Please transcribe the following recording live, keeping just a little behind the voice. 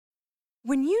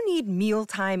When you need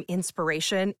mealtime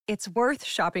inspiration, it's worth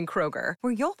shopping Kroger,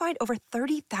 where you'll find over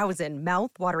 30,000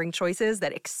 mouth-watering choices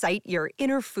that excite your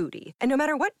inner foodie. And no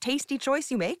matter what tasty choice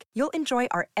you make, you'll enjoy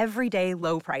our everyday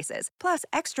low prices, plus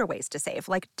extra ways to save,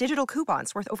 like digital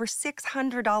coupons worth over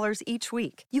 $600 each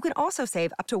week. You can also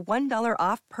save up to $1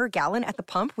 off per gallon at the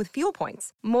pump with fuel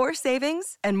points. More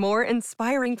savings and more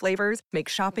inspiring flavors make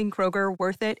shopping Kroger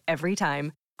worth it every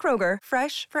time. Kroger,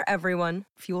 fresh for everyone.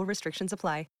 Fuel restrictions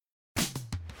apply.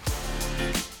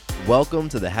 Welcome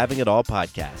to the Having It All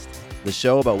podcast, the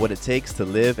show about what it takes to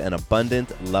live an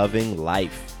abundant, loving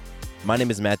life. My name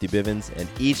is Matthew Bivens, and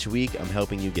each week I'm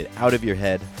helping you get out of your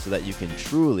head so that you can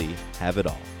truly have it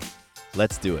all.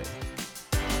 Let's do it.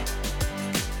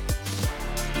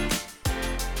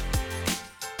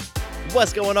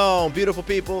 What's going on, beautiful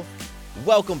people?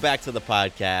 Welcome back to the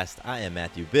podcast. I am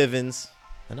Matthew Bivens,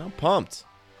 and I'm pumped.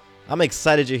 I'm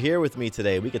excited you're here with me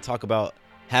today. We could talk about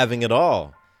having it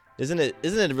all. Isn't it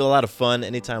a lot of fun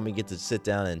anytime we get to sit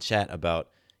down and chat about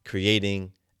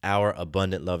creating our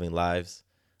abundant, loving lives?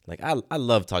 Like, I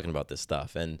love talking about this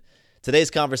stuff. And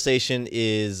today's conversation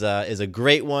is a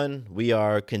great one. We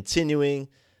are continuing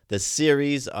the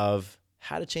series of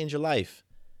how to change your life.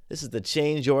 This is the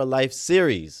Change Your Life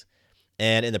series.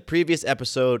 And in the previous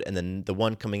episode and then the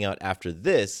one coming out after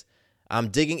this, I'm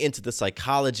digging into the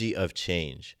psychology of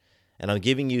change. And I'm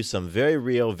giving you some very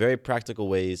real, very practical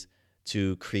ways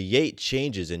to create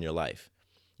changes in your life.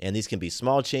 And these can be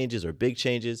small changes or big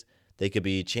changes. They could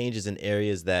be changes in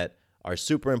areas that are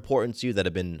super important to you, that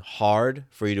have been hard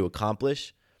for you to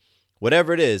accomplish.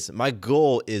 Whatever it is, my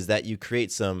goal is that you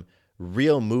create some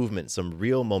real movement, some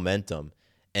real momentum,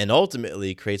 and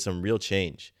ultimately create some real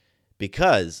change,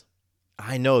 because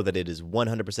I know that it is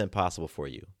 100% possible for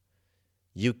you.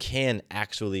 You can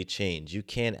actually change. You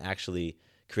can actually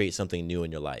create something new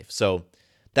in your life. So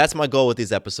that's my goal with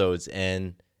these episodes.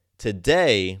 And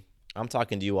today, I'm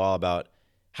talking to you all about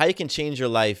how you can change your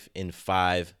life in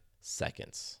 5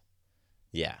 seconds.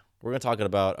 Yeah, we're going to talk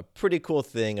about a pretty cool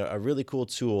thing, a really cool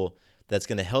tool that's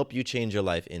going to help you change your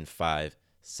life in 5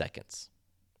 seconds.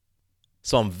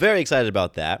 So I'm very excited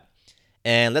about that.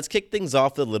 And let's kick things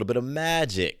off with a little bit of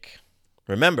magic.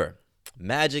 Remember,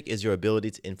 magic is your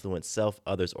ability to influence self,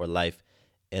 others, or life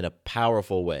in a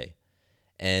powerful way.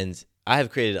 And I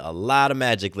have created a lot of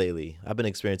magic lately. I've been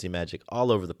experiencing magic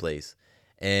all over the place.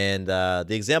 And the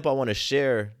example I want to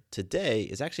share today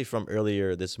is actually from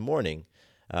earlier this morning.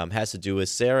 Has to do with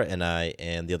Sarah and I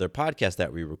and the other podcast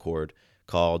that we record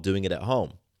called Doing It at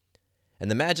Home. And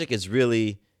the magic is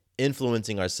really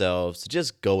influencing ourselves to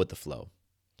just go with the flow.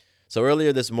 So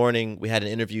earlier this morning, we had an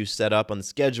interview set up on the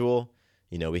schedule.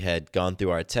 You know, we had gone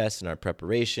through our tests and our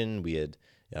preparation. We had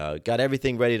got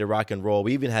everything ready to rock and roll.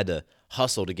 We even had to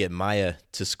hustle to get Maya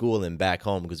to school and back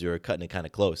home because we were cutting it kind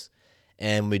of close.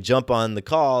 And we jump on the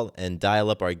call and dial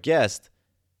up our guest.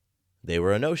 They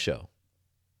were a no-show.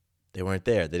 They weren't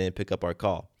there. They didn't pick up our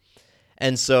call.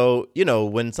 And so, you know,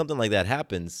 when something like that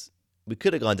happens, we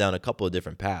could have gone down a couple of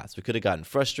different paths. We could have gotten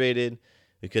frustrated.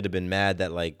 We could have been mad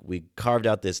that, like, we carved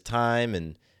out this time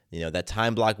and, you know, that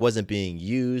time block wasn't being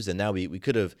used. And now we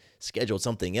could have scheduled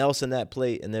something else in their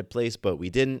place, but we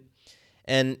didn't.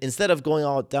 And instead of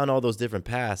going down all those different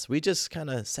paths, we just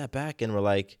kind of sat back and were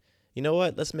like, you know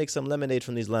what? Let's make some lemonade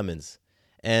from these lemons.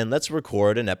 And let's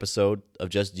record an episode of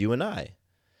just you and I.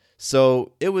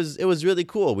 So it was really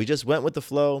cool. We just went with the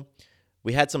flow.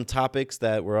 We had some topics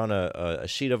that were on a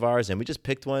sheet of ours, and we just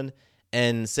picked one.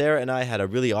 And Sarah and I had a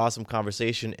really awesome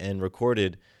conversation and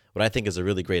recorded what I think is a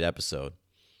really great episode.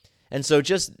 And so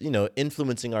just, you know,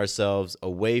 influencing ourselves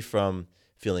away from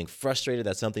feeling frustrated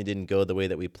that something didn't go the way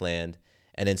that we planned,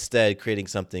 and instead creating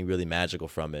something really magical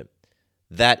from it.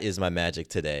 That is my magic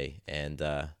today. And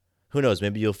who knows,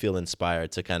 maybe you'll feel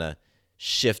inspired to kind of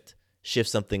shift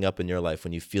something up in your life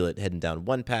when you feel it heading down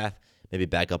one path, maybe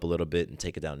back up a little bit and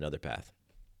take it down another path.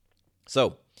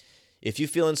 So if you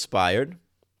feel inspired,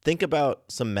 think about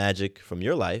some magic from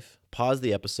your life, pause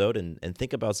the episode and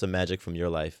think about some magic from your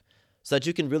life so that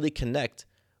you can really connect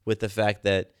with the fact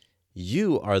that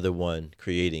you are the one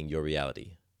creating your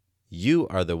reality. You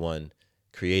are the one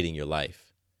creating your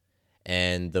life.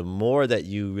 And the more that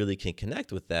you really can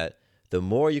connect with that, the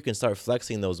more you can start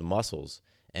flexing those muscles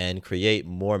and create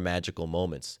more magical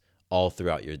moments all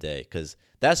throughout your day. Because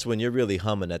that's when you're really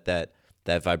humming at that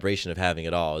vibration of having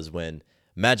it all, is when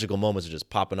magical moments are just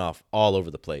popping off all over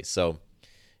the place. So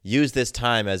use this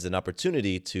time as an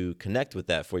opportunity to connect with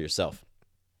that for yourself.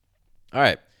 All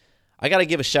right. I got to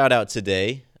give a shout out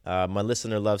today. My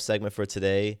listener love segment for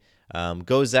today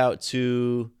goes out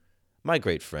to my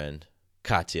great friend,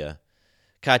 Katya.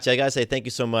 Katya, I got to say thank you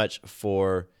so much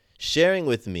for sharing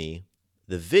with me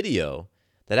the video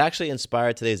that actually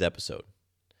inspired today's episode.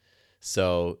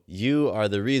 So you are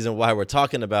the reason why we're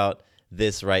talking about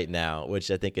this right now,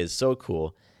 which I think is so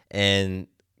cool. And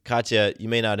Katya, you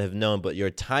may not have known, but your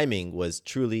timing was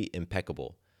truly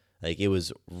impeccable. Like, it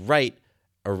was right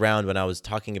around when I was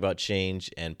talking about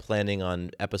change and planning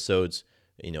on episodes,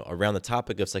 around the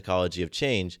topic of psychology of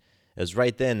change. It was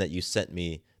right then that you sent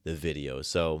me the video.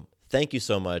 So thank you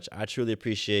so much. I truly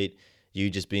appreciate you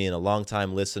just being a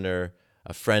longtime listener,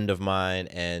 a friend of mine,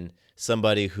 and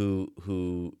somebody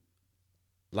who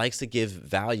likes to give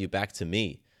value back to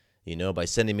me, by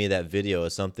sending me that video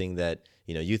of something that,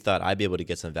 you thought I'd be able to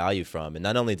get some value from. And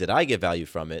not only did I get value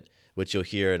from it, which you'll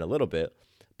hear in a little bit,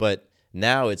 but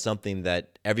now it's something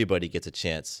that everybody gets a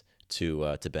chance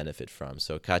to benefit from.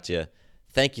 So Katya,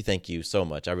 thank you so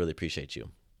much. I really appreciate you.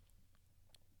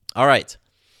 All right.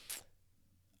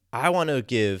 I want to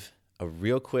give a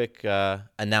real quick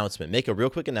announcement, make a real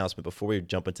quick announcement before we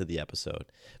jump into the episode,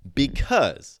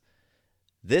 because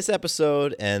this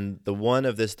episode and the one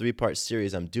of this 3-part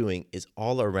series I'm doing is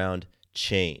all around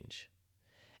change.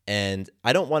 And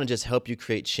I don't want to just help you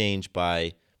create change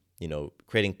by,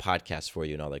 creating podcasts for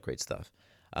you and all that great stuff.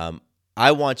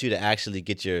 I want you to actually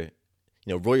get your,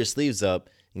 roll your sleeves up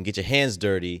and get your hands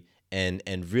dirty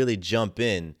and really jump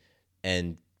in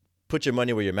and put your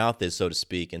money where your mouth is, so to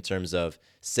speak, in terms of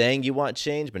saying you want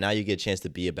change, but now you get a chance to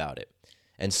be about it.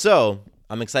 And so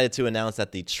I'm excited to announce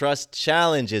that the Trust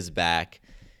Challenge is back.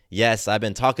 Yes, I've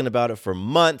been talking about it for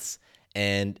months,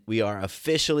 and we are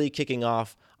officially kicking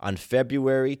off on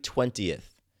February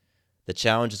 20th. The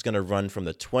challenge is going to run from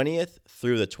the 20th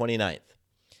through the 29th.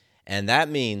 And that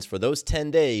means for those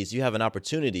 10 days, you have an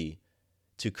opportunity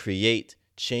to create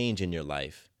change in your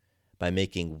life by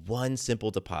making one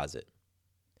simple deposit.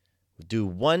 Do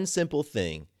one simple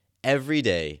thing every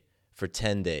day for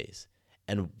 10 days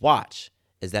and watch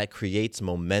as that creates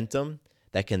momentum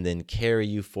that can then carry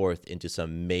you forth into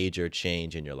some major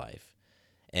change in your life.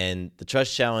 And the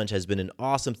Trust Challenge has been an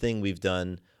awesome thing we've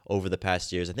done over the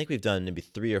past years. I think we've done maybe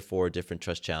 3 or 4 different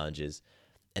Trust Challenges.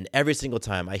 And every single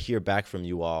time I hear back from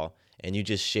you all, and you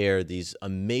just share these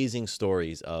amazing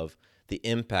stories of the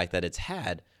impact that it's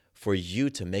had for you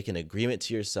to make an agreement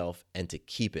to yourself and to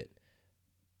keep it.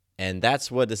 And that's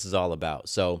what this is all about.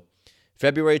 So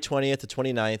February 20th to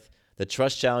 29th, the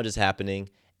Trust Challenge is happening.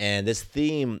 And the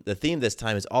theme this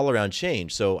time is all around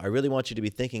change. So I really want you to be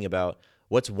thinking about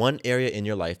what's one area in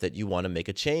your life that you want to make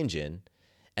a change in,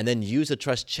 and then use the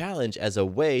Trust Challenge as a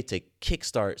way to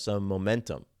kickstart some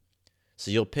momentum.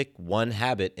 So you'll pick one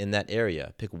habit in that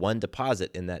area, pick one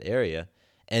deposit in that area,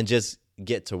 and just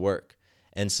get to work.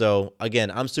 And so, again,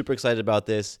 I'm super excited about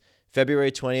this.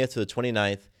 February 20th to the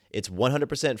 29th. It's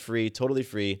 100% free, totally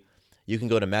free. You can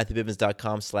go to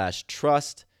MatthewBivens.com/trust,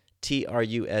 TRUST.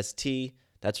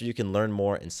 That's where you can learn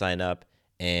more and sign up.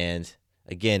 And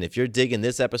again, if you're digging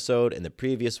this episode and the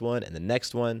previous one and the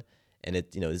next one, and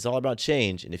it's all about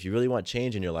change, and if you really want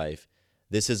change in your life,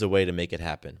 this is a way to make it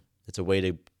happen. It's a way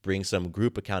to bring some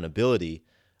group accountability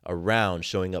around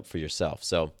showing up for yourself.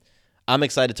 So I'm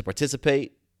excited to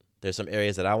participate. There's some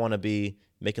areas that I want to be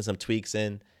making some tweaks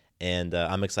in, and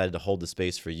I'm excited to hold the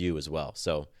space for you as well.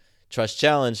 So Trust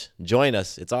Challenge, join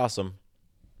us. It's awesome.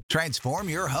 Transform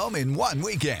your home in one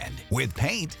weekend with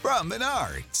paint from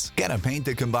Menards. Get a paint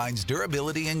that combines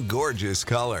durability and gorgeous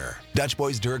color. Dutch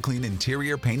Boys DuraClean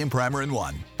Interior Paint and Primer in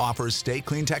One offers Stay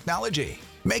Clean technology,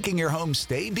 making your home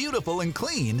stay beautiful and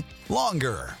clean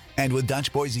longer. And with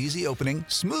Dutch Boy's easy opening,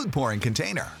 smooth pouring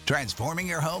container, transforming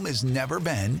your home has never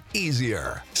been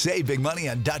easier. Save big money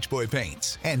on Dutch Boy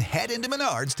paints and head into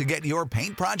Menards to get your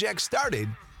paint project started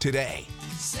today.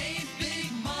 Save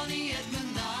big money at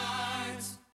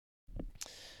Menards.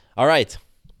 All right.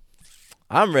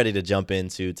 I'm ready to jump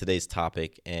into today's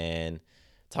topic and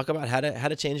talk about how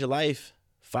to change your life.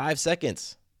 5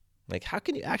 seconds. Like, how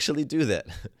can you actually do that?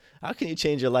 How can you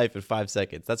change your life in 5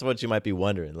 seconds? That's what you might be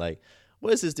wondering. Like,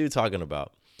 what is this dude talking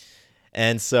about?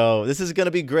 And so this is going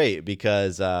to be great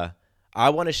because I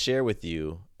want to share with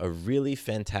you a really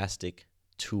fantastic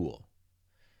tool,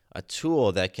 a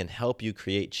tool that can help you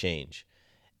create change,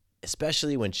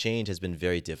 especially when change has been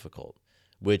very difficult,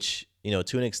 which,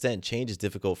 to an extent, change is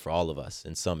difficult for all of us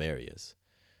in some areas,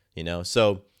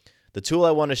 So the tool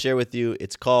I want to share with you,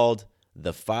 it's called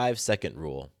the 5-second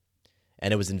rule.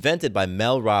 And it was invented by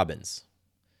Mel Robbins.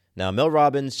 Now, Mel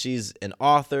Robbins, she's an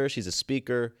author, she's a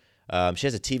speaker. She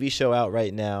has a TV show out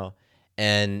right now.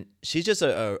 And she's just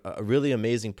a really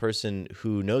amazing person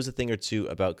who knows a thing or two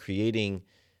about creating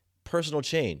personal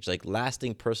change, like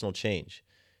lasting personal change.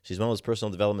 She's one of those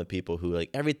personal development people who, like,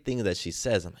 everything that she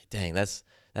says, I'm like, dang, that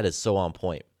is so on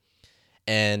point.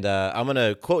 And I'm going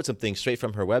to quote something straight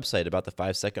from her website about the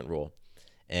 5-second rule.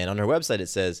 And on her website, it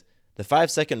says, the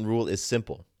 5-second rule is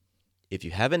simple. If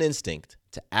you have an instinct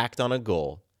to act on a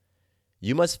goal,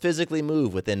 you must physically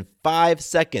move within 5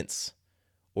 seconds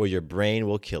or your brain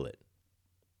will kill it.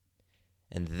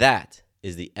 And that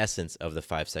is the essence of the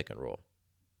 5-second rule.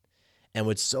 And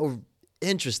what's so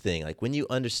interesting, like when you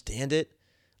understand it,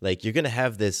 like you're going to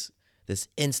have this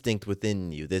instinct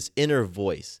within you, this inner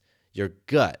voice, your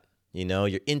gut,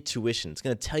 your intuition. It's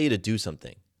going to tell you to do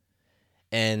something.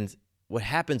 And what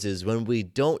happens is when we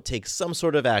don't take some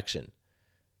sort of action,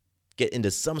 get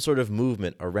into some sort of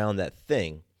movement around that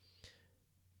thing,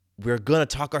 we're going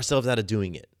to talk ourselves out of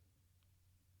doing it.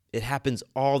 It happens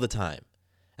all the time.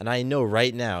 And I know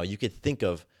right now you could think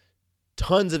of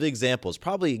tons of examples,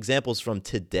 probably examples from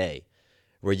today,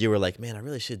 where you were like, man, I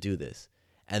really should do this.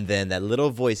 And then that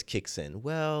little voice kicks in.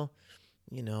 Well,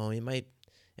 it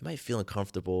might feel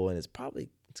uncomfortable and it's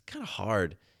kind of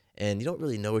hard and you don't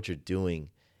really know what you're doing.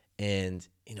 And,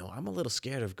 I'm a little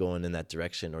scared of going in that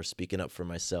direction or speaking up for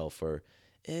myself or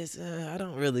I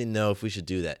don't really know if we should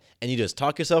do that. And you just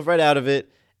talk yourself right out of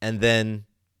it and then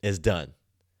it's done.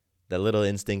 That little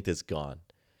instinct is gone.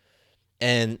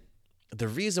 And the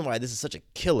reason why this is such a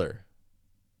killer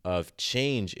of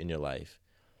change in your life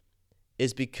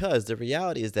is because the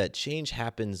reality is that change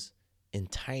happens in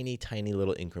tiny, tiny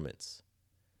little increments.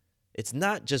 It's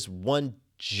not just one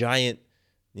giant,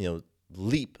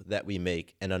 leap that we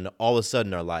make and then all of a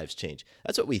sudden our lives change.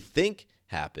 That's what we think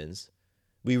happens.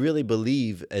 We really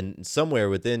believe, and somewhere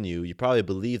within you, you probably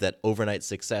believe that overnight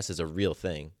success is a real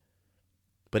thing,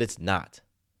 but it's not.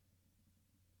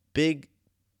 Big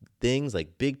things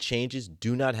like big changes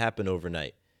do not happen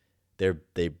overnight.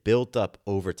 They built up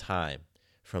over time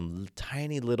from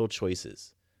tiny little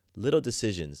choices, little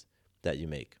decisions that you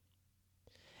make.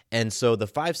 And so the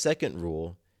 5-second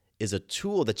rule is a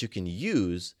tool that you can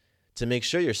use to make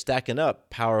sure you're stacking up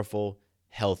powerful,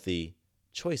 healthy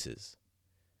choices.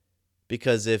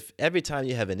 Because if every time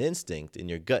you have an instinct and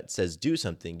your gut says do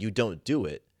something, you don't do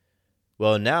it,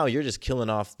 well, now you're just killing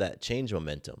off that change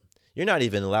momentum. You're not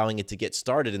even allowing it to get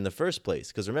started in the first place.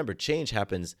 Because remember, change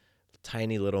happens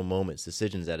tiny little moments,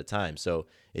 decisions at a time. So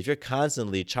if you're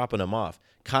constantly chopping them off,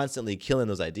 constantly killing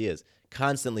those ideas,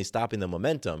 constantly stopping the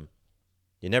momentum,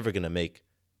 you're never going to make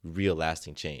real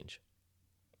lasting change.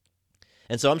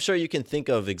 And so I'm sure you can think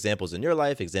of examples in your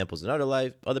life, examples in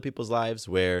other people's lives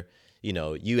where,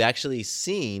 you actually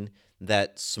seen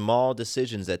that small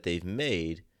decisions that they've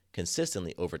made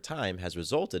consistently over time has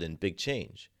resulted in big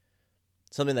change.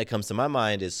 Something that comes to my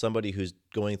mind is somebody who's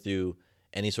going through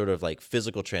any sort of like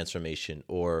physical transformation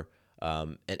or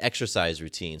an exercise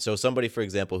routine. So somebody, for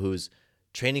example, who's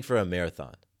training for a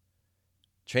marathon.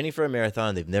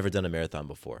 They've never done a marathon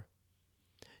before.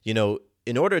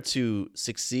 In order to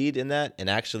succeed in that and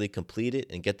actually complete it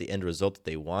and get the end result that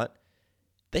they want,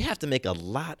 they have to make a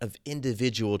lot of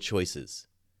individual choices.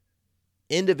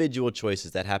 Individual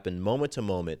choices that happen moment to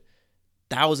moment,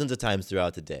 thousands of times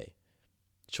throughout the day.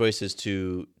 Choices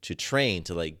to train,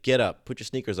 to like get up, put your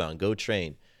sneakers on, go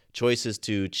train. Choices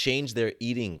to change their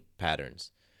eating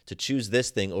patterns, to choose this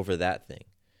thing over that thing.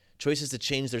 Choices to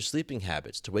change their sleeping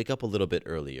habits, to wake up a little bit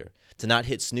earlier, to not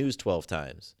hit snooze 12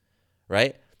 times,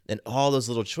 right? And all those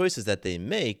little choices that they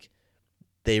make,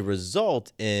 they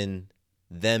result in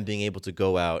them being able to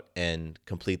go out and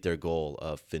complete their goal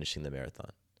of finishing the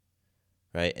marathon,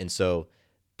 right? And so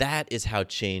that is how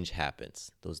change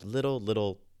happens. Those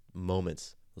little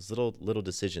moments, those little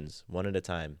decisions, one at a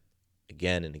time,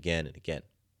 again and again and again.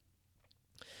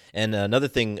 And another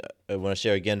thing I want to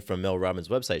share again from Mel Robbins'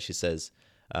 website, she says,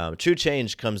 true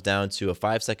change comes down to a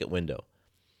 5-second window.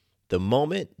 The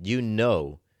moment you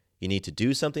know you need to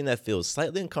do something that feels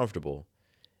slightly uncomfortable,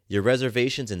 your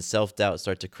reservations and self-doubt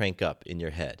start to crank up in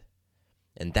your head.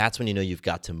 And that's when you know you've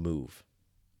got to move.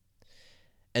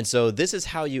 And so this is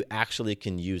how you actually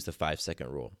can use the 5-second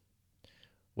rule.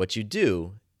 What you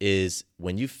do is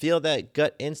when you feel that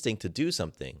gut instinct to do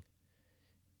something,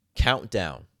 count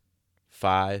down.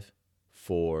 5,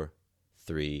 4,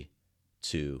 3,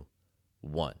 2,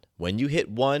 1. When you hit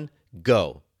 1,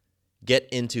 go. Get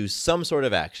into some sort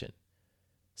of action.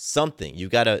 Something.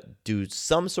 You've got to do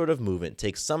some sort of movement,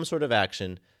 take some sort of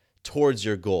action towards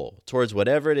your goal, towards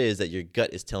whatever it is that your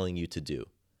gut is telling you to do.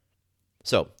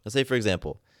 So let's say, for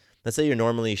example, let's say you're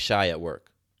normally shy at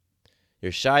work.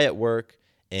 You're shy at work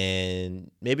and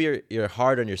maybe you're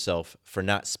hard on yourself for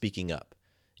not speaking up.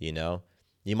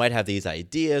 You might have these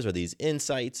ideas or these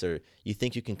insights or you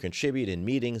think you can contribute in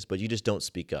meetings, but you just don't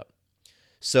speak up.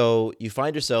 So you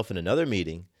find yourself in another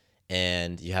meeting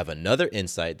and you have another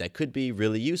insight that could be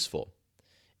really useful.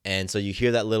 And so you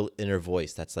hear that little inner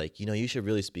voice that's like, you should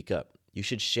really speak up. You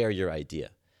should share your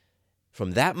idea.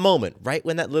 From that moment, right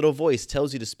when that little voice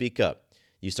tells you to speak up,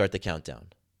 you start the countdown.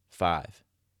 5,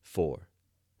 4,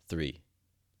 3,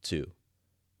 2,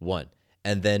 1.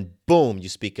 And then boom, you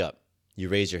speak up. You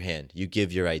raise your hand. You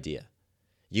give your idea.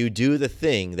 You do the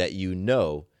thing that you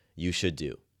know you should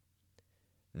do.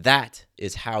 That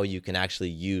is how you can actually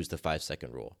use the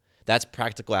 5-second rule. That's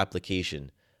practical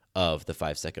application of the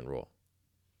 5-second rule.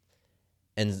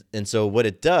 And so what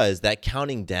it does, that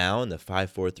counting down, the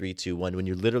 5, 4, 3, 2, 1, when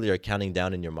you literally are counting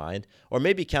down in your mind, or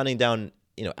maybe counting down,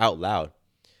 out loud,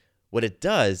 what it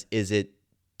does is it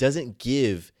doesn't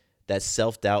give that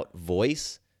self-doubt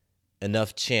voice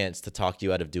enough chance to talk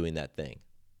you out of doing that thing.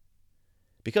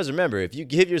 Because remember, if you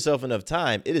give yourself enough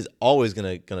time, it is always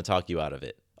gonna talk you out of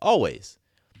it. Always.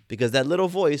 Because that little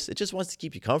voice, it just wants to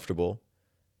keep you comfortable.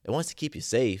 It wants to keep you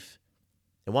safe.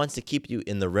 It wants to keep you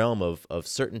in the realm of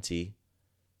certainty.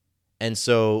 And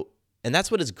that's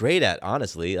what it's great at,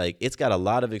 honestly. Like, it's got a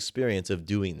lot of experience of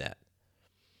doing that.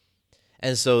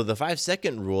 And so the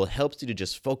 5-second rule helps you to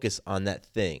just focus on that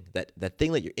thing that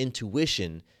your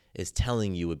intuition is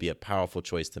telling you would be a powerful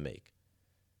choice to make.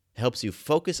 It helps you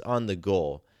focus on the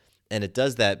goal, and it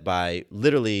does that by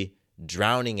literally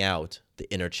drowning out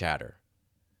the inner chatter,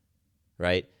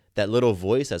 right? That little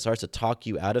voice that starts to talk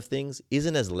you out of things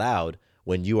isn't as loud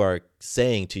when you are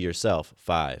saying to yourself,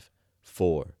 5,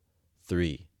 4,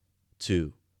 3,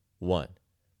 2, 1.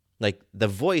 Like, the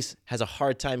voice has a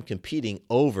hard time competing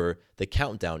over the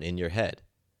countdown in your head.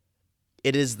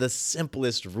 It is the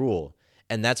simplest rule,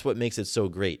 and that's what makes it so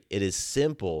great. It is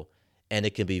simple, and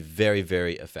it can be very,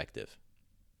 very effective.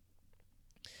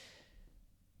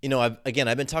 I've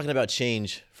been talking about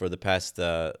change for the past,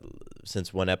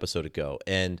 since one episode ago,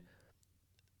 and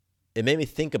it made me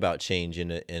think about change in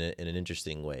an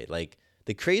interesting way. Like,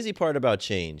 the crazy part about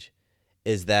change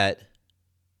is that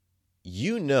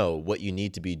you know what you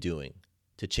need to be doing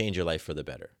to change your life for the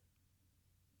better.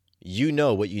 You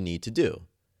know what you need to do,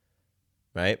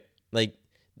 right? Like,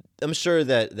 I'm sure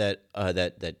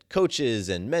that coaches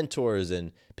and mentors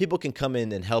and people can come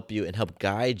in and help you and help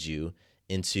guide you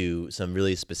into some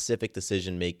really specific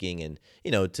decision making and,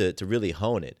 to really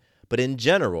hone it. But in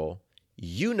general,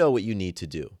 you know what you need to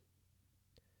do.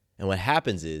 And what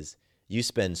happens is you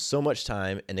spend so much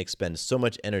time and expend so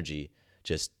much energy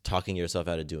just talking yourself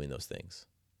out of doing those things.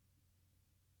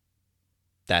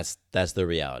 That's the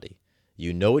reality.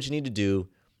 You know what you need to do.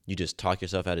 You just talk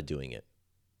yourself out of doing it.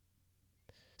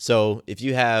 So if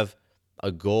you have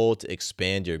a goal to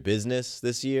expand your business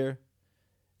this year,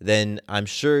 then I'm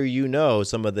sure you know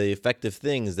some of the effective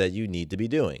things that you need to be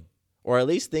doing, or at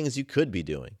least things you could be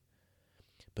doing.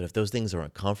 But if those things are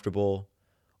uncomfortable,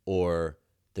 or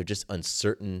they're just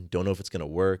uncertain, don't know if it's going to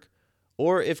work,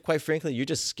 or if, quite frankly, you're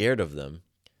just scared of them,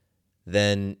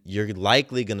 then you're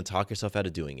likely going to talk yourself out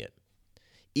of doing it.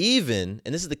 Even,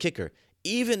 and this is the kicker,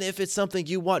 even if it's something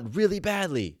you want really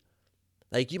badly.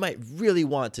 Like, you might really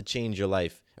want to change your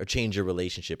life or change your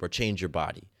relationship or change your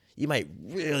body. You might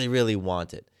really, really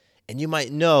want it. And you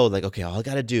might know, like, okay, all I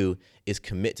got to do is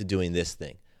commit to doing this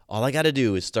thing. All I got to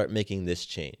do is start making this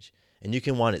change. And you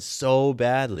can want it so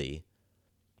badly,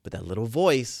 but that little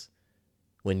voice,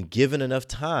 when given enough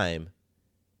time,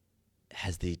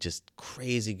 has the just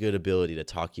crazy good ability to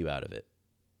talk you out of it.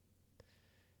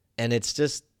 And that's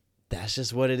just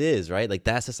what it is, right? Like,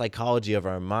 that's the psychology of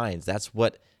our minds. That's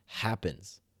what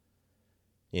happens,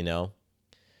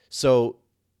 So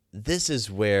this is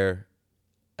where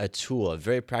a tool, a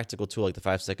very practical tool like the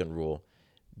 5-second rule,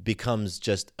 becomes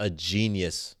just a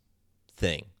genius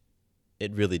thing.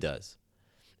 It really does.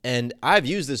 And I've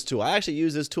used this tool. I actually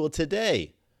used this tool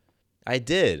today. I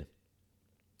did.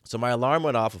 So my alarm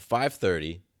went off at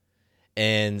 5:30,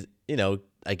 and,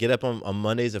 I get up on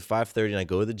Mondays at 5:30 and I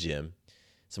go to the gym.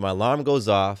 So my alarm goes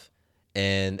off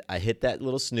and I hit that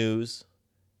little snooze.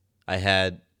 I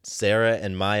had Sarah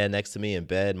and Maya next to me in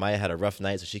bed. Maya had a rough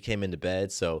night, so she came into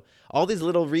bed. So all these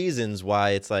little reasons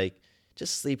why it's like,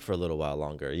 just sleep for a little while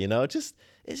longer, it's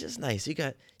just nice. You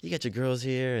got your girls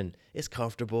here and it's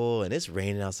comfortable and it's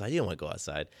raining outside. You don't want to go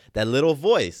outside. That little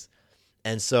voice.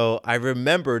 And so I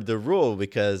remembered the rule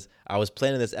because I was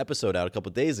planning this episode out a couple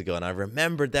of days ago, and I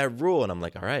remembered that rule, and I'm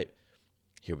like, all right,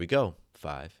 here we go.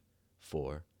 5,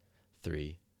 4,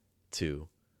 3, 2,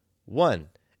 1.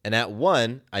 And at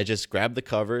 1, I just grabbed the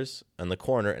covers on the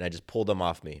corner and I just pulled them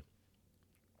off me.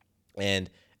 And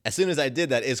as soon as I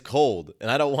did that, it's cold, and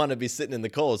I don't want to be sitting in the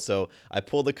cold. So I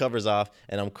pulled the covers off,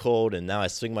 and I'm cold, and now I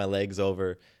swing my legs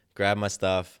over, grab my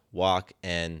stuff, walk,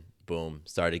 and boom,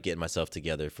 started getting myself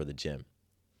together for the gym.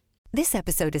 This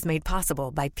episode is made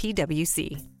possible by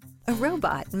PwC. A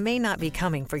robot may not be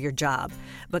coming for your job,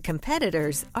 but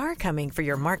competitors are coming for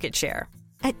your market share.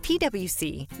 At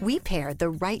PwC, we pair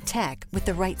the right tech with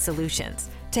the right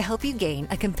solutions to help you gain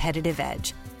a competitive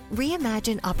edge.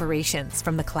 Reimagine operations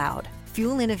from the cloud,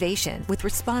 fuel innovation with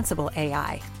responsible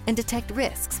AI, and detect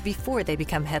risks before they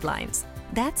become headlines.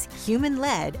 That's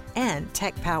human-led and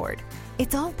tech-powered.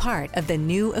 It's all part of The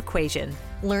New Equation.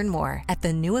 Learn more at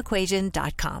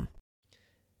thenewequation.com.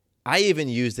 I even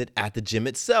used it at the gym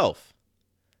itself.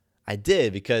 I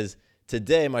did, because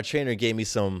today my trainer gave me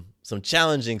some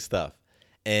challenging stuff,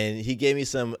 and he gave me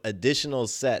some additional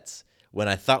sets. When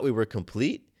I thought we were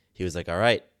complete, he was like, all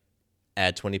right,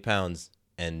 add 20 pounds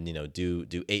and, do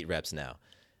 8 reps now.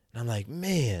 And I'm like,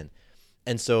 man.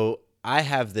 And so I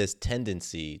have this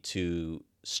tendency to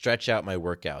stretch out my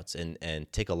workouts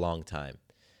and take a long time.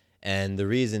 And the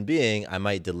reason being, I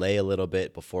might delay a little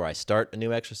bit before I start a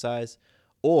new exercise.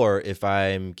 Or if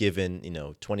I'm given,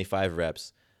 25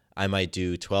 reps, I might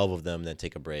do 12 of them, then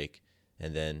take a break,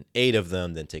 and then 8 of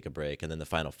them, then take a break, and then the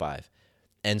final 5.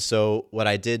 And so what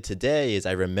I did today is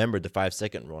I remembered the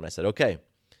 5-second rule, and I said, okay,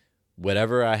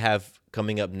 whatever I have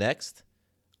coming up next,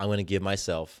 I'm going to give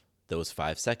myself those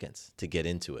 5 seconds to get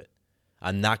into it.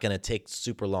 I'm not going to take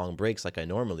super long breaks like I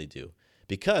normally do,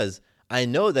 because I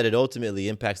know that it ultimately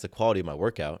impacts the quality of my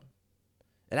workout.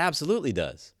 It absolutely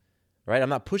does. Right? I'm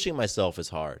not pushing myself as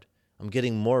hard. I'm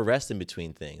getting more rest in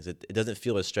between things. It doesn't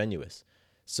feel as strenuous.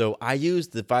 So I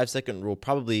used the 5-second rule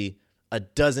probably a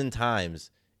dozen times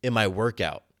in my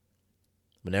workout.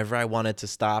 Whenever I wanted to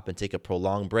stop and take a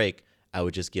prolonged break, I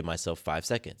would just give myself 5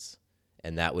 seconds.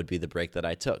 And that would be the break that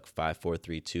I took. 5, 4,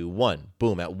 3, 2, 1.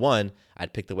 Boom. At 1,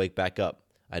 I'd pick the weight back up.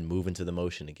 I'd move into the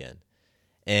motion again.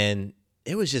 And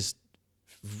it was just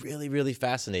really, really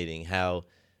fascinating how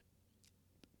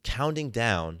counting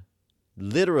down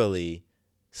literally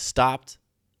stopped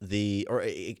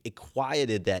it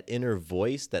quieted that inner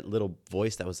voice, that little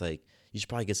voice that was like, you should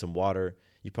probably get some water.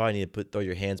 You probably need to throw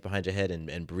your hands behind your head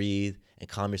and breathe and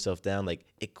calm yourself down. Like,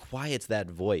 it quiets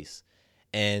that voice.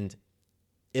 And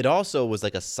it also was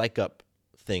like a psych up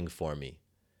thing for me.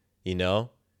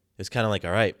 It's kind of like,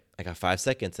 all right, I got 5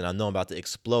 seconds and I know I'm about to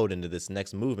explode into this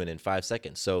next movement in 5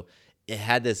 seconds. So it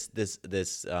had this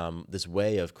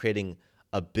way of creating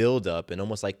a buildup and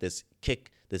almost like this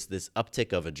kick, this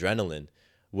uptick of adrenaline,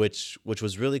 which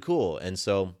was really cool. And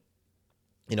so,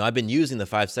 I've been using the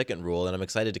 5-second rule, and I'm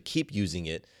excited to keep using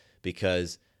it,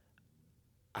 because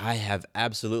I have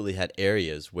absolutely had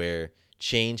areas where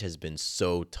change has been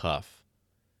so tough.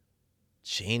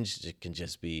 Change can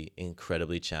just be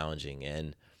incredibly challenging,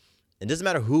 and it doesn't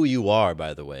matter who you are,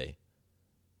 by the way.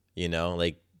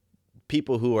 Like,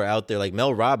 people who are out there, like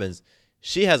Mel Robbins,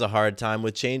 she has a hard time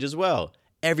with change as well.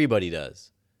 Everybody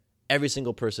does. Every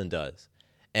single person does.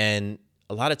 And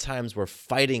a lot of times we're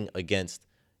fighting against,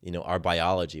 our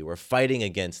biology. We're fighting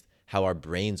against how our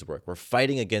brains work. We're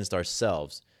fighting against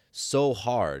ourselves so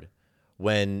hard,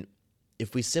 when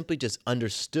if we simply just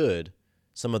understood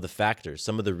some of the factors,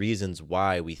 some of the reasons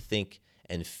why we think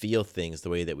and feel things the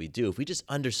way that we do, if we just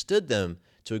understood them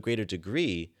to a greater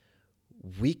degree,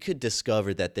 we could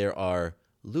discover that there are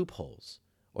loopholes,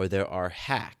 or there are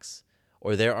hacks,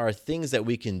 or there are things that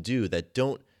we can do that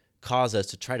don't cause us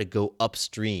to try to go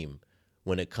upstream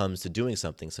when it comes to doing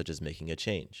something such as making a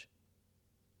change.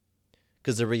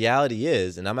 Because the reality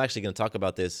is, and I'm actually going to talk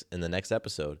about this in the next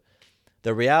episode,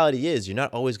 the reality is you're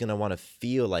not always going to want to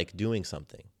feel like doing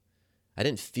something. I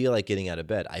didn't feel like getting out of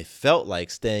bed. I felt like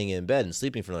staying in bed and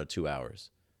sleeping for another 2 hours.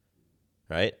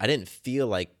 Right? I didn't feel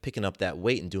like picking up that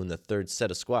weight and doing the 3rd set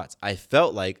of squats. I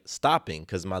felt like stopping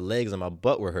because my legs and my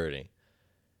butt were hurting.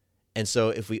 And so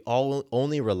if we all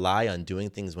only rely on doing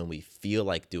things when we feel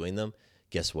like doing them,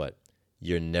 guess what?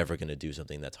 You're never going to do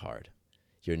something that's hard.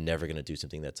 You're never going to do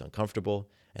something that's uncomfortable.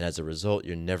 And as a result,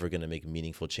 you're never going to make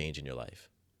meaningful change in your life.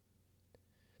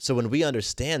 So when we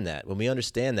understand that,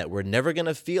 we're never going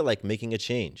to feel like making a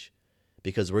change,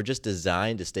 because we're just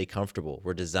designed to stay comfortable.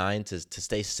 We're designed to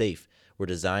stay safe. We're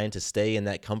designed to stay in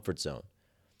that comfort zone.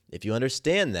 If you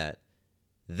understand that,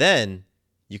 then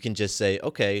you can just say,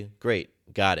 okay, great,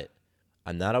 got it.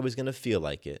 I'm not always going to feel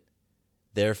like it.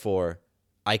 Therefore,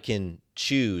 I can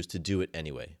choose to do it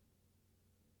anyway.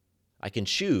 I can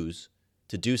choose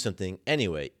to do something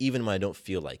anyway, even when I don't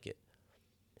feel like it.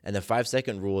 And the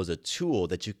 5-second rule is a tool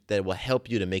that will help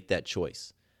you to make that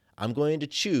choice. I'm going to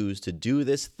choose to do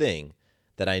this thing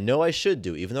that I know I should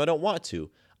do, even though I don't want to.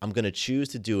 I'm going to choose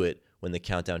to do it when the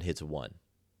countdown hits 1.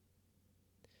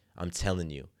 I'm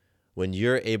telling you, when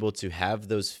you're able to have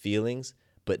those feelings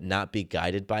but not be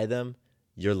guided by them,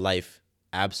 your life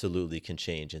absolutely can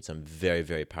change in some very,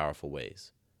 very powerful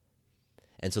ways.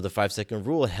 And so the 5-second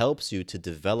rule helps you to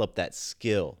develop that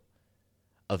skill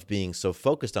of being so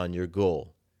focused on your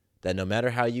goal that no matter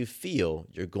how you feel,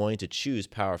 you're going to choose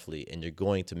powerfully and you're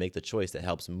going to make the choice that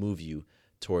helps move you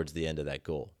towards the end of that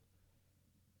goal.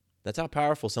 That's how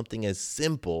powerful something as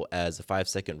simple as the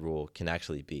 5-second rule can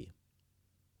actually be.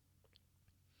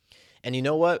 And you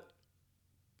know what?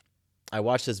 I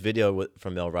watched this video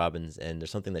from Mel Robbins, and there's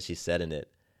something that she said in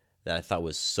it that I thought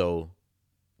was so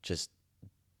just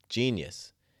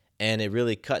genius. And it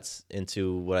really cuts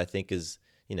into what I think is,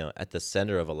 at the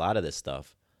center of a lot of this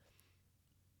stuff.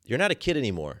 You're not a kid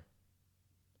anymore.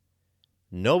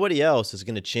 Nobody else is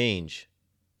going to change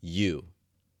you.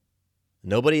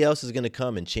 Nobody else is going to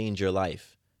come and change your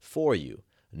life for you.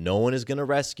 No one is going to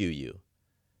rescue you.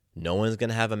 No one's going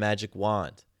to have a magic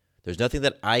wand. There's nothing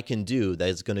that I can do that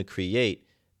is going to create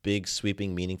big,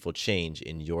 sweeping, meaningful change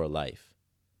in your life.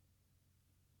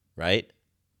 Right?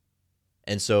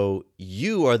 And so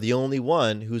you are the only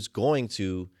one who's going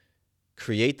to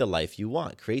create the life you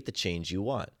want, create the change you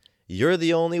want. You're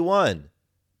the only one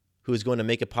who is going to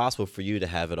make it possible for you to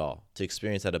have it all, to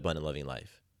experience that abundant, loving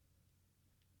life.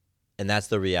 And that's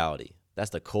the reality. That's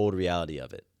the cold reality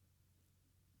of it.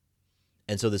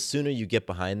 And so the sooner you get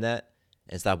behind that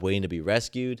and stop waiting to be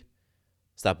rescued,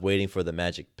 stop waiting for the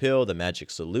magic pill, the magic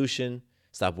solution,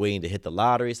 stop waiting to hit the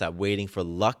lottery, stop waiting for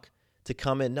luck to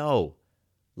come in. No,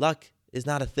 luck is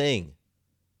not a thing.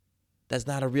 That's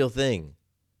not a real thing.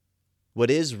 What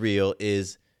is real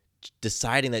is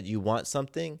deciding that you want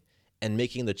something and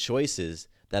making the choices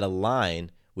that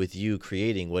align with you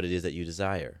creating what it is that you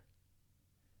desire.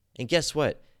 And guess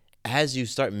what? As you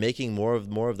start making more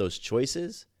of those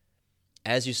choices,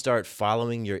 as you start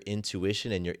following your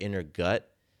intuition and your inner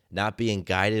gut, not being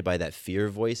guided by that fear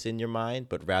voice in your mind,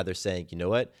 but rather saying, you know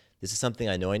what? This is something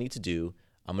I know I need to do.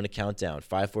 I'm going to count down.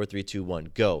 5, 4, 3, 2,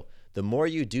 1, go. The more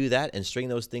you do that and string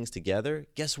those things together,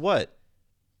 guess what?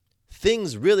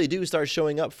 Things really do start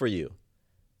showing up for you.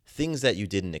 Things that you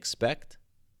didn't expect.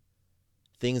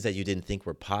 Things that you didn't think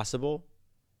were possible.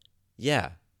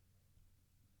 Yeah.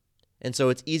 And so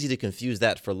it's easy to confuse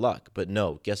that for luck. But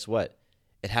no, guess what?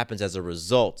 It happens as a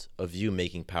result of you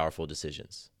making powerful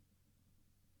decisions.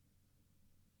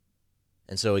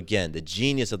 And so again, the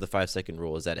genius of the 5-second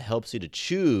rule is that it helps you to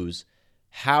choose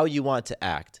how you want to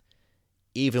act,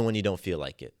 even when you don't feel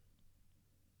like it.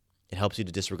 It helps you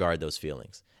to disregard those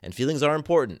feelings. And feelings are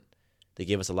important. They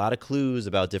give us a lot of clues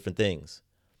about different things.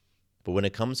 But when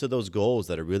it comes to those goals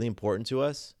that are really important to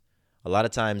us, a lot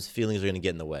of times feelings are going to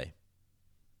get in the way.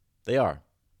 They are.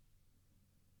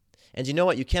 And you know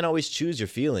what? You can't always choose your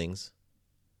feelings.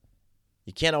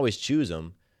 You can't always choose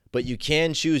them, but you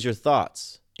can choose your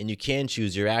thoughts and you can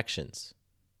choose your actions.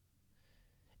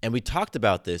 And we talked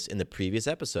about this in the previous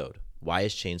episode. Why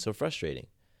is change so frustrating?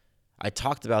 I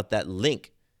talked about that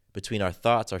link between our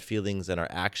thoughts, our feelings, and our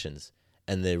actions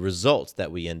and the results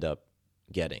that we end up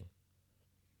getting.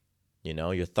 You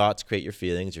know, your thoughts create your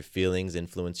feelings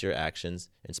influence your actions,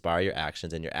 inspire your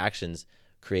actions, and your actions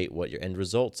create what your end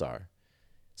results are.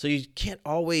 So you can't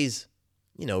always,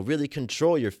 really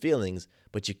control your feelings,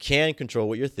 but you can control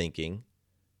what you're thinking,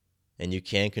 and you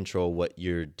can control what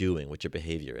you're doing, what your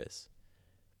behavior is.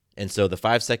 And so the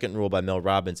 5-second rule by Mel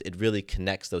Robbins, it really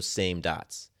connects those same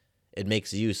dots. It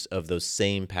makes use of those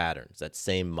same patterns, that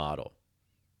same model.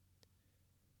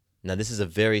 Now, this is a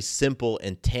very simple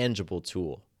and tangible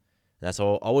tool. And that's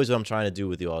always what I'm trying to do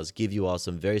with you all, is give you all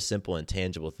some very simple and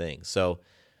tangible things. So,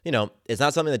 it's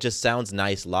not something that just sounds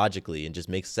nice logically and just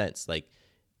makes sense. Like,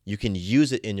 you can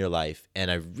use it in your life, and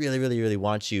I really, really, really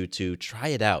want you to try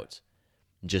it out.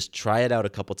 Just try it out a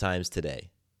couple times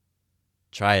today.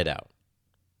 Try it out.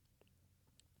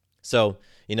 So,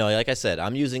 like I said,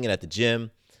 I'm using it at the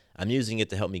gym. I'm using it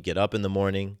to help me get up in the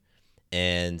morning,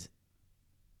 and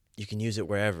you can use it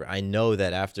wherever. I know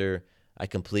that after I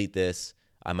complete this,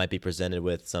 I might be presented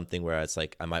with something where it's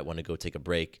like I might want to go take a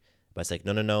break, but it's like,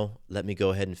 no, let me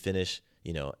go ahead and finish,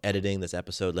 editing this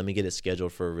episode. Let me get it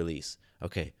scheduled for a release.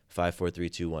 Okay, 5, 4, 3,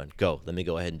 2, 1, go. Let me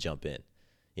go ahead and jump in.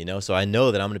 So I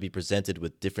know that I'm going to be presented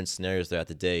with different scenarios throughout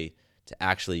the day to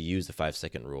actually use the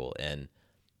 5-second rule, and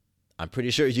I'm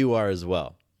pretty sure you are as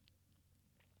well.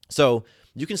 So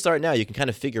you can start now. You can kind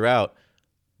of figure out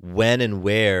when and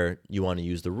where you want to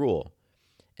use the rule.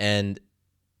 And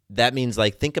that means,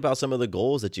 think about some of the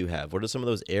goals that you have. What are some of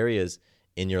those areas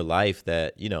in your life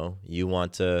that, you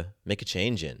want to make a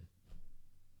change in,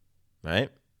 right?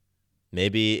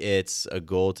 Maybe it's a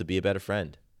goal to be a better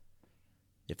friend.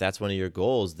 If that's one of your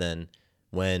goals, then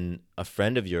when a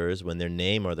friend of yours, when their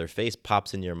name or their face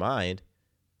pops in your mind,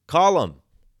 call them.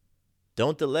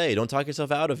 Don't delay. Don't talk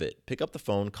yourself out of it. Pick up the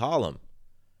phone, call them.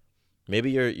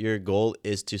 Maybe your goal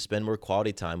is to spend more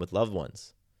quality time with loved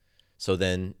ones. So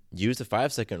then use the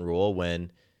 5-second rule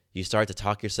when you start to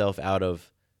talk yourself out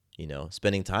of,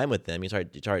 spending time with them. You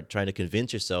start trying to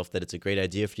convince yourself that it's a great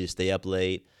idea for you to stay up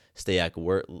late, stay at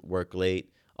work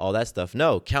late, all that stuff.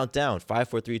 No, count down. 5,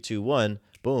 4, 3, 2, 1.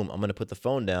 Boom. I'm going to put the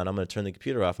phone down. I'm going to turn the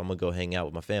computer off. I'm going to go hang out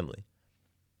with my family.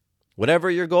 Whatever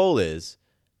your goal is,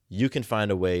 you can find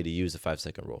a way to use the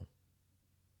 5-second rule.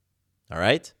 All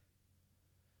right?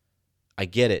 I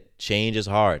get it. Change is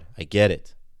hard. I get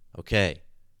it. Okay.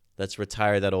 Let's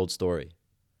retire that old story.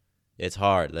 It's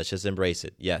hard. Let's just embrace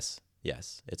it. Yes,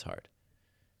 it's hard.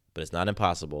 But it's not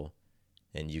impossible,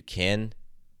 and you can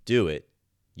do it.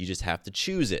 You just have to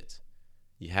choose it.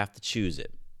 You have to choose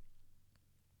it.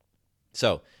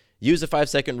 So use the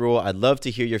 5-second rule. I'd love to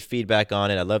hear your feedback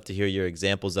on it. I'd love to hear your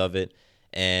examples of it.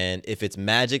 And if it's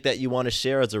magic that you want to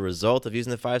share as a result of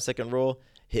using the 5-second rule,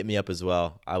 hit me up as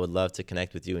well. I would love to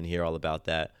connect with you and hear all about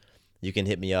that. You can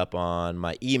hit me up on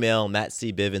my email,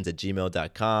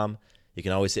 mattcbivens@gmail.com. You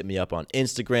can always hit me up on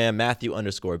Instagram,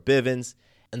 Matthew_Bivens.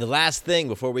 And the last thing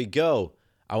before we go,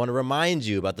 I want to remind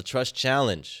you about the Trust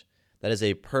Challenge. That is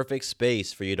a perfect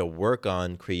space for you to work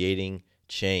on creating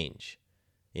change.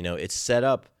 It's set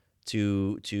up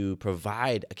to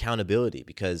provide accountability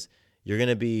because you're going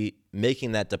to be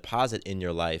making that deposit in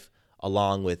your life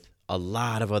along with a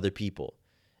lot of other people.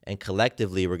 And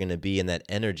collectively, we're going to be in that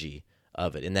energy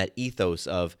of it, in that ethos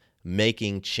of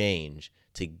making change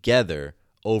together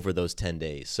over those 10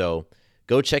 days. So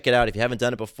go check it out. If you haven't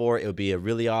done it before, it would be a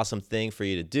really awesome thing for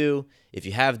you to do. If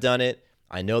you have done it,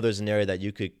 I know there's an area that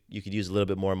you could use a little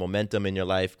bit more momentum in your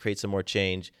life, create some more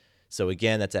change. So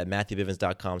again, that's at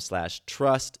MatthewBivens.com/trust,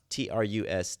 TRUST.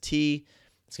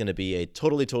 It's going to be a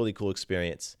totally, totally cool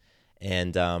experience.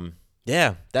 And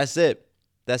that's it.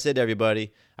 That's it,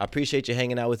 everybody. I appreciate you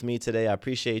hanging out with me today. I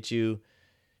appreciate you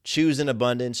choosing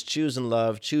abundance, choosing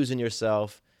love, choosing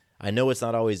yourself. I know it's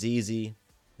not always easy,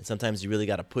 and sometimes you really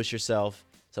got to push yourself.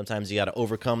 Sometimes you got to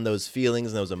overcome those feelings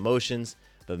and those emotions,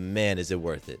 but man, is it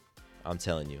worth it. I'm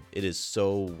telling you, it is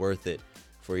so worth it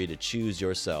for you to choose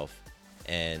yourself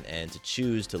and to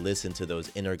choose to listen to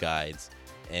those inner guides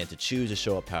and to choose to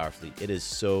show up powerfully. It is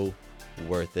so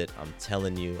worth it. I'm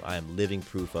telling you, I am living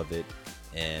proof of it,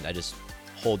 and I just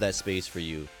hold that space for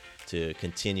you to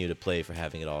continue to play for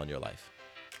having it all in your life.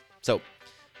 So,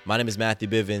 my name is Matthew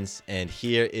Bivens, and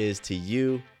here is to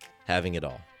you having it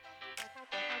all.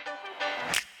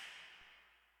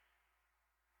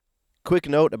 Quick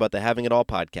note about the Having It All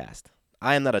podcast.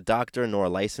 I am not a doctor nor a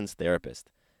licensed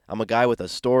therapist. I'm a guy with a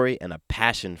story and a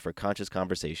passion for conscious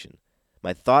conversation.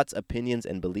 My thoughts, opinions,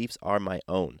 and beliefs are my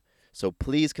own. So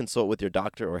please consult with your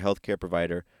doctor or healthcare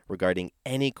provider regarding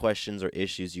any questions or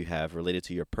issues you have related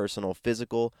to your personal,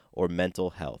 physical, or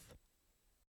mental health.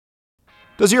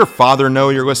 Does your father know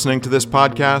you're listening to this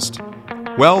podcast?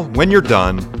 Well, when you're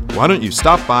done, why don't you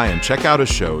stop by and check out a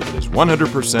show that is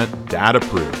 100%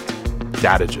 dad-approved,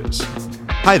 Dadages.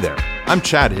 Hi there, I'm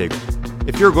Chad Higgle.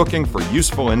 If you're looking for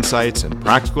useful insights and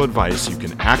practical advice you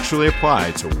can actually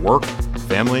apply to work,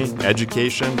 family,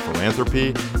 education,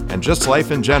 philanthropy, and just life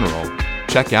in general,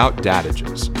 check out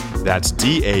Dadages. That's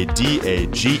DADAGES,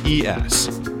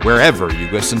 wherever you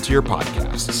listen to your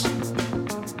podcasts.